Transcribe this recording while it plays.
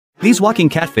These walking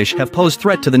catfish have posed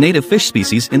threat to the native fish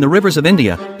species in the rivers of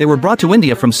India. They were brought to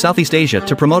India from Southeast Asia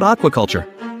to promote aquaculture.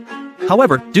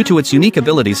 However, due to its unique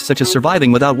abilities such as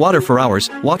surviving without water for hours,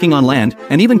 walking on land,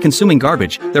 and even consuming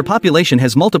garbage, their population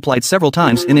has multiplied several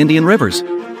times in Indian rivers.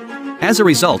 As a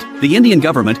result, the Indian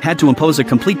government had to impose a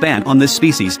complete ban on this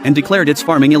species and declared its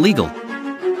farming illegal.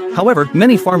 However,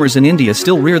 many farmers in India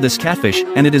still rear this catfish,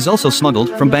 and it is also smuggled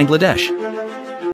from Bangladesh.